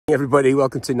Everybody,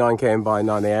 welcome to 9km by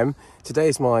 9am. Today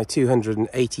is my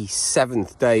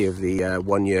 287th day of the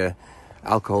 1 year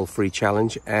alcohol-free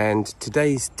challenge, and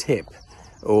today's tip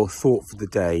or thought for the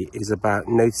day is about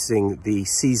noticing the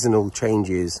seasonal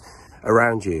changes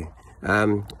around you.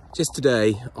 Just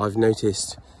today I've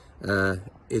noticed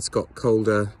it's got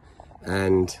colder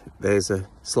and there's a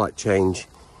slight change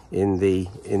in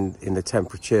the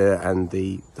temperature and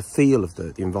the feel of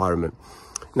the environment.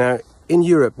 Now, in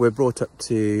Europe, we're brought up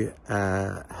to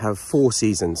have 4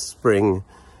 seasons: spring,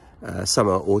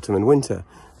 summer, autumn and winter.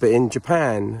 But in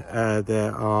Japan,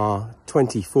 there are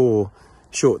 24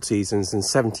 short seasons and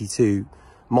 72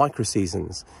 micro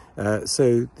seasons.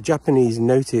 So the Japanese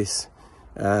notice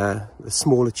the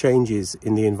smaller changes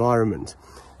in the environment,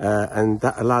 and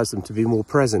that allows them to be more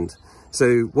present.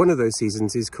 So one of those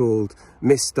seasons is called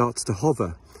Mist Starts to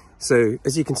Hover. So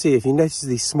as you can see, if you notice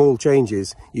these small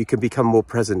changes, you can become more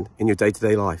present in your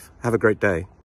day-to-day life. Have a great day.